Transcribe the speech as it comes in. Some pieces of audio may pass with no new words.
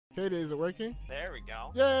Kaedin, is it working? There we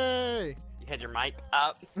go. Yay! You had your mic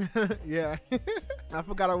up. Yeah. I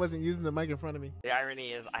forgot I wasn't using the mic in front of me. The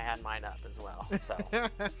irony is I had mine up as well. So.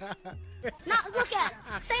 Now look at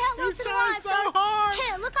him. Say hello He's to the trying live, so sir. hard.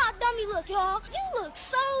 Hey, look how dumb you look, y'all. You look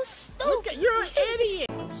so stupid. Look at, you're an idiot.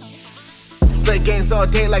 Play games all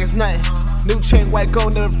day like it's nothing. New chain, white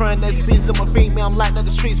gold, never front. SBs on my feet, man. I'm lighting up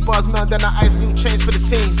the streets, bars melt, then I ice new chains for the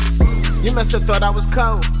team. You must have thought I was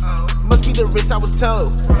cold. Must be the wrist I was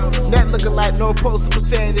told. That looking like no post, but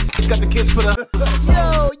saying this got the kids put up.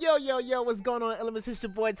 Yo, what's going on, Elements? It's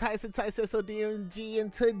your boy Tyson SODMG,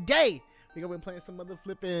 and today we're gonna be playing some other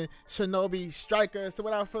flipping Shinobi Striker. So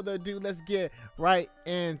without further ado, let's get right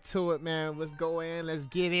into it, man. Let's go in, let's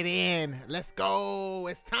get it in. Let's go,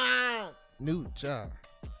 it's time. New job.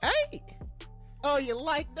 Hey! Oh, you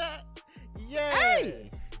like that? Yeah. Hey!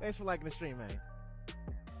 Thanks for liking the stream, man.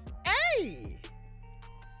 Hey!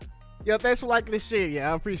 Yo, thanks for liking the stream.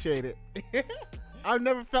 Yeah, I appreciate it. I've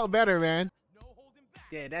never felt better, man.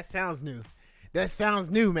 Yeah, that sounds new. That sounds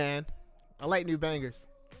new, man. I like new bangers.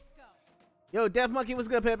 Yo, Deaf Monkey, what's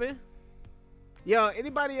good, Pepe? Yo,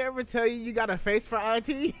 anybody ever tell you got a face for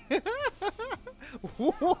IT?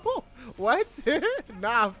 What?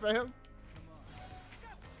 Nah, fam.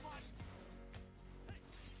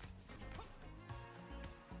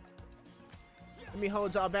 Let me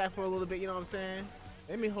hold y'all back for a little bit, you know what I'm saying?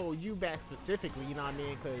 Let me hold you back specifically, you know what I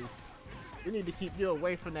mean? Because we need to keep you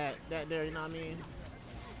away from that there, you know what I mean?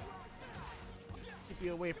 Keep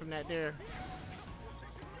you away from that there.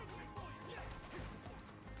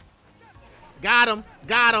 Got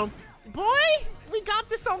him. Boy, we got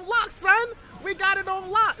this on lock, son. We got it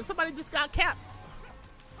on lock. Somebody just got capped.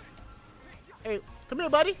 Hey, come here,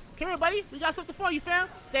 buddy. We got something for you, fam.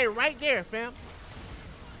 Stay right there, fam.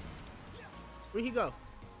 Where'd he go?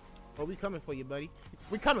 Oh, we coming for you, buddy.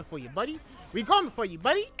 We coming for you, buddy.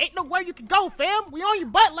 Ain't no way you can go, fam. We on your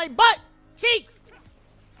butt like butt cheeks.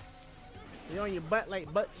 We on your butt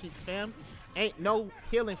like butt cheeks, fam. Ain't no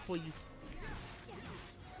healing for you.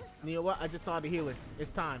 You know what? I just saw the healer.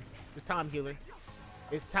 It's time. It's time, healer.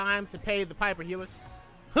 It's time to pay the piper, healer.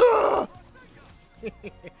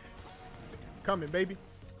 Coming, baby.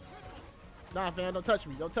 Nah, fam, don't touch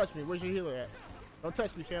me. Where's your healer at? Don't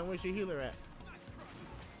touch me, fam. Where's your healer at?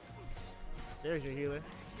 There's your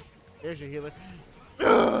healer.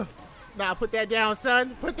 Nah, put that down,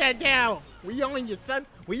 son. Put that down. We on you, son.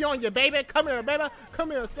 We on you, baby. Come here, baby.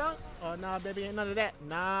 Come here, son. Oh, nah, baby, ain't none of that.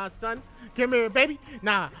 Nah, son. Come here, baby.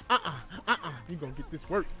 Nah, You gonna get this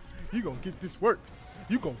work.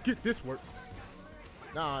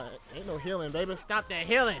 Nah, ain't no healing, baby. Stop that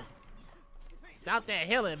healing.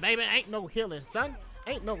 Baby. Ain't no healing, son.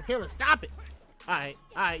 Ain't no healing. Stop it. All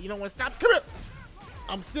right. You don't want to stop? Come here.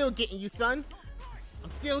 I'm still getting you, son.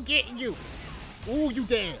 Ooh, you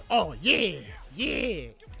dead. Oh, yeah.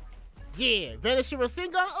 Vanishing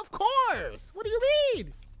Rasengan? Of course. What do you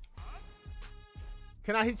mean?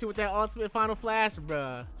 Can I hit you with that ultimate final flash,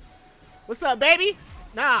 bruh? What's up, baby?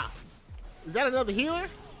 Nah. Is that another healer?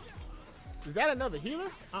 We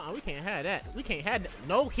can't have that.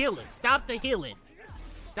 No healing. Stop the healing.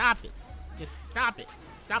 Stop it. Just stop it.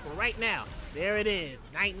 Stop it right now. There it is.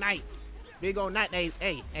 Night. Big old night. Hey,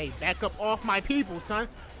 back up off my people, son.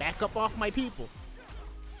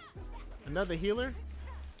 Another healer?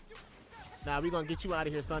 Nah, we gonna get you out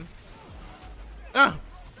of here, son.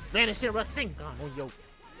 Vanishing Rasengan on yo.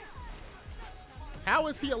 How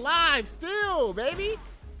is he alive still, baby?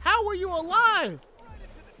 How are you alive?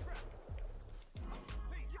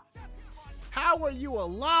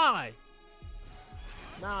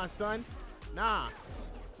 Nah, son. Nah.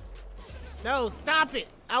 No, stop it.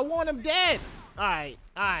 I want him dead. All right.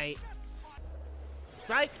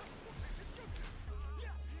 Psych.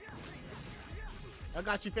 I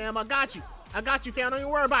got you, fam. I got you, fam. Don't even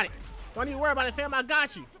worry about it. Fam. I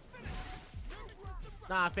got you.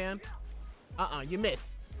 Nah, fam. You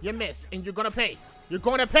miss. And you're gonna pay.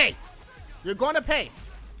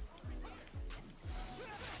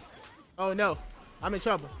 Oh, no. I'm in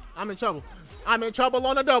trouble.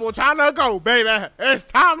 On the double. Time to go, baby.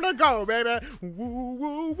 It's time to go, baby.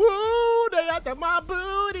 Woo. They after my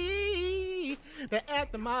booty. They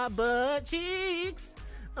after my butt cheeks.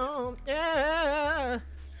 Oh, yeah.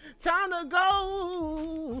 Time to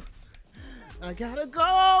go. I gotta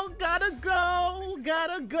go.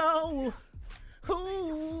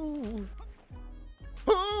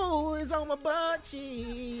 Who is on my butt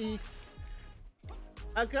cheeks?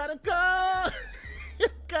 I gotta go.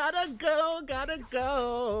 Gotta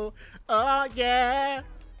go. Oh, yeah.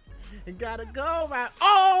 Gotta go right.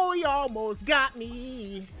 Oh, he almost got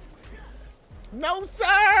me. No,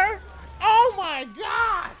 sir. Oh, my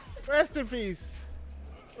gosh. Rest in peace.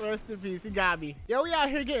 Rest in peace. He got me. Yo, we out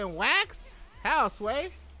here getting waxed? How,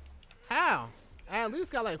 Sway? How? I at least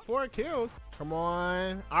got like 4 kills. Come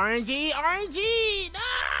on. RNG, RNG.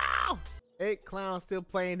 No! 8 clowns still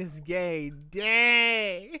playing this game.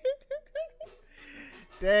 Dang.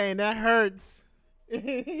 Dang, that hurts.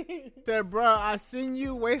 Said, bro, I seen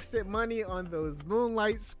you wasted money on those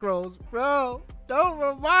moonlight scrolls. Bro, don't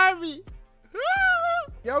remind me.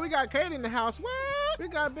 Yo, we got Kaedin in the house. What? We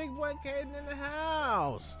got big boy Kaedin in the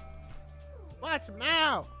house. Watch him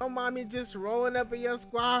out. Don't mind me just rolling up in your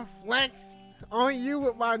squad flex on you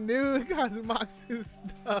with my new Kazumatsu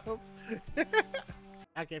stuff.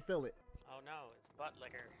 I can feel it. Oh no, it's butt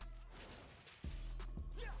liquor.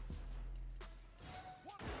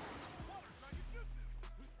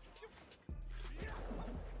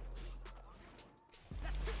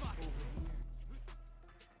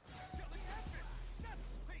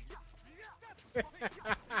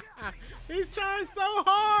 He's trying so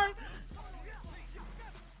hard.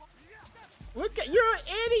 Look at, you're an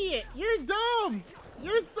idiot. You're dumb.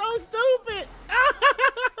 You're so stupid.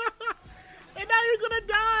 And now you're gonna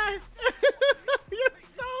die. You're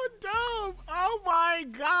so dumb. Oh my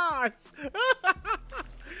gosh.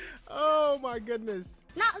 Oh my goodness.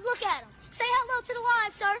 Now look at him. Say hello to the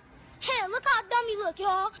live, sir. Hey, look how dumb you look,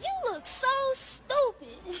 y'all. You look so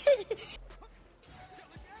stupid.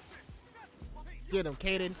 Get him,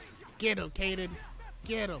 Kaedin. Get him, Kaedin.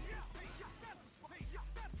 Get him.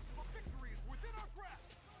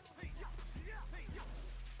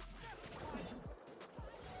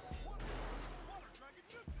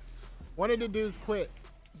 One of the dudes quit.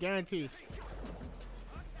 Guaranteed.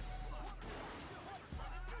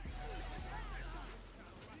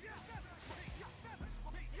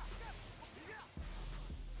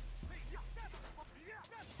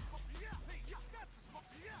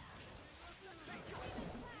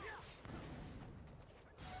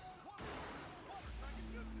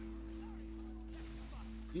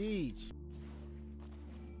 Each.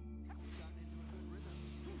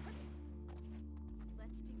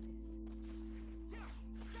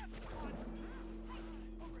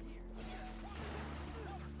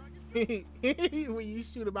 When you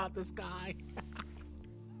shoot about the sky.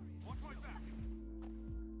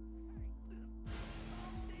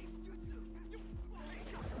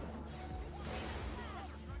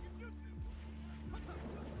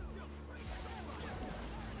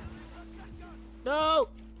 No!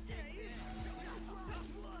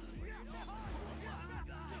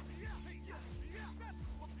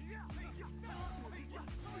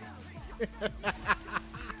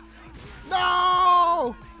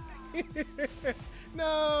 No!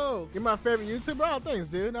 No! You're my favorite YouTuber? Oh, thanks,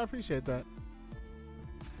 dude. I appreciate that.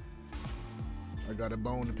 I got a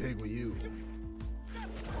bone to pick with you.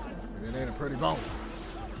 And it ain't a pretty bone.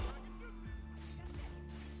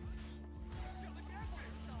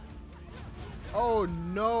 Oh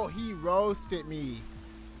no, he roasted me.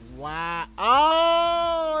 Wow.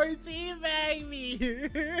 Oh, he teabagged me.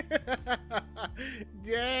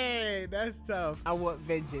 Dang, that's tough. I want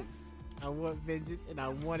vengeance. I want vengeance and I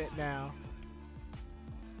want it now.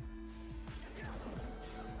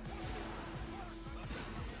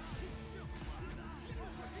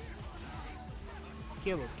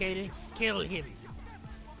 Kill him, Kaedin. Kill him.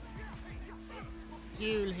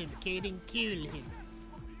 Kill him, Kaedin. Kill him.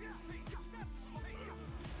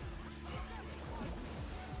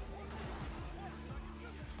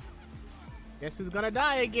 Guess who's gonna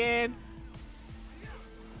die again?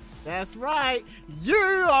 That's right.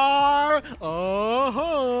 You are.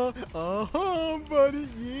 Buddy.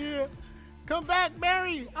 Yeah. Come back,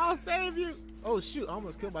 Mary. I'll save you. Oh shoot! I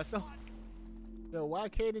almost killed myself. Yo, why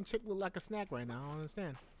Kaedin chick look like a snack right now? I don't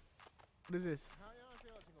understand. What is this?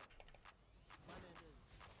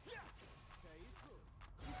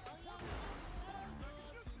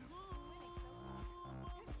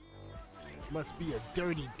 Must be a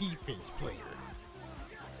dirty defense player.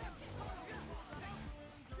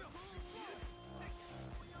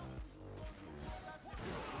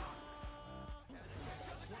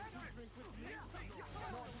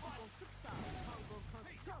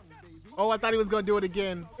 Oh, I thought he was gonna do it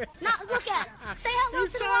again. Now look at him. Say hello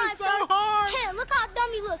He's to the trying live, so sir. hard. Hey, look how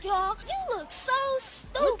dumb you look, y'all. You look so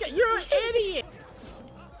stupid. Look at, you're an idiot.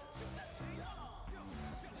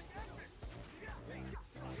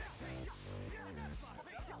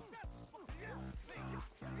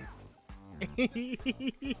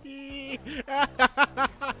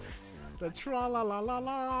 The tra la la la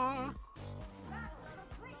la.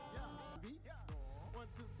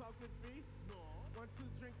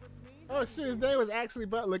 Oh shoot, his name was actually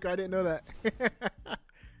Butt Liquor. I didn't know that.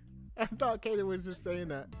 I thought Kaedin was just saying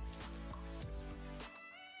that.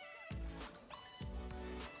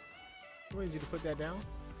 I need you to put that down.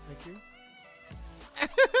 Thank you.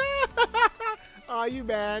 Oh, you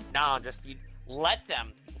bad. No, just you let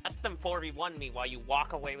them 4v1 me while you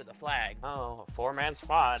walk away with the flag. Oh, a 4-man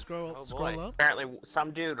squad. Scroll boy. up. Apparently,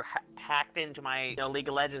 some dude hacked into my League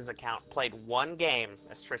of Legends account, played one game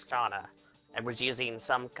as Tristana, and was using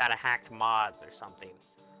some kind of hacked mods or something.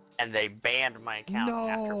 And they banned my account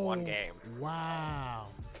after one game. Wow.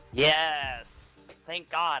 Yes. Thank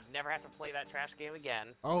God. Never have to play that trash game again.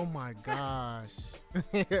 Oh my gosh.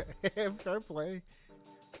 Fair play.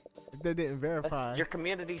 They didn't verify. Your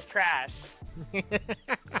community's trash.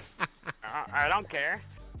 I don't care.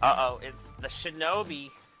 Uh-oh, it's the Shinobi.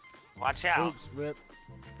 Watch out. Oops, rip.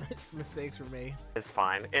 Mistakes were made. It's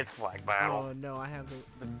fine. It's flag battle. Oh no, I have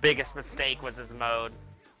The biggest mistake was his mode.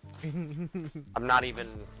 I'm not even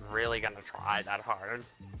really gonna try that hard.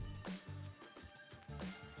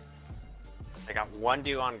 I got one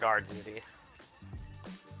dude on guard duty.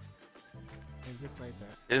 And just like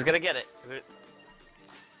that. Who's gonna get it?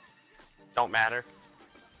 Don't matter.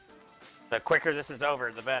 The quicker this is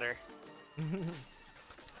over, the better.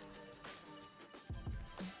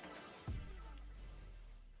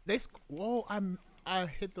 Whoa! I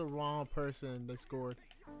hit the wrong person. They scored.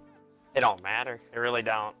 It don't matter. It really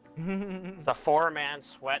don't. It's a 4-man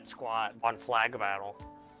sweat squad on flag battle.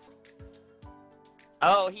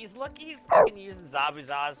 Oh, he's fucking using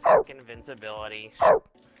Zabuza's fucking invincibility.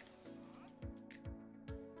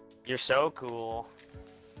 You're so cool.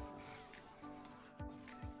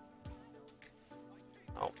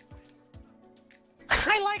 Oh.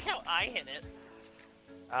 I like how I hit it.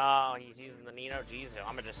 Oh, he's using the Nino Jizu.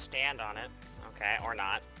 I'm gonna just stand on it. Okay, or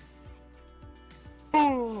not.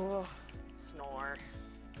 Ooh, snore.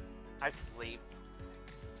 I sleep.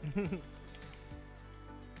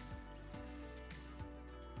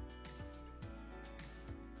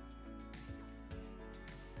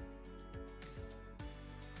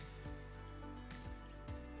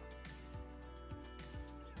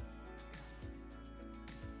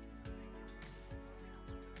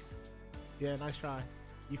 Yeah, nice try.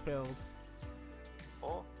 You failed.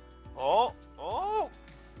 Oh, oh, oh!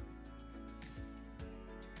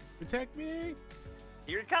 Protect me.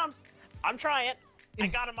 Here it comes. I'm trying. I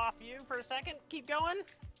got him off you for a second. Keep going.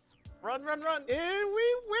 Run, run, run. And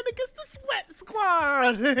we win against the Sweat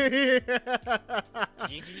Squad.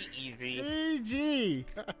 GG easy. GG.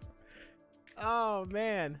 Oh,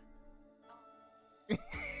 man.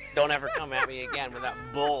 Don't ever come at me again with that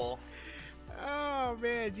bull. Oh,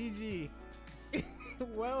 man. GG.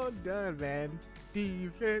 Well done, man.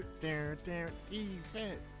 Defense.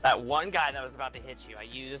 Defense. That one guy that was about to hit you, I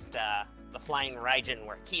used the flying Raijin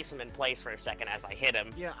where it keeps him in place for a second as I hit him.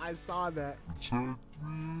 Yeah, I saw that. Take me.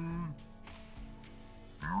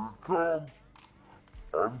 Here it comes.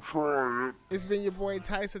 I'm trying. It's been your boy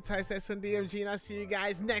Tyson on DMG, and I'll see you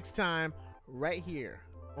guys next time right here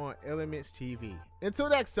on Elementz TV. Until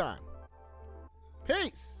next time,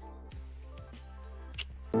 peace.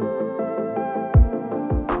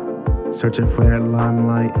 Searching for that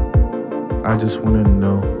limelight, I just wanna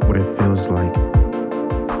know what it feels like.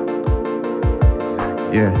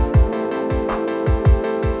 Yeah.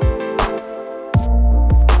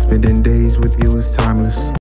 Spending days with you is timeless.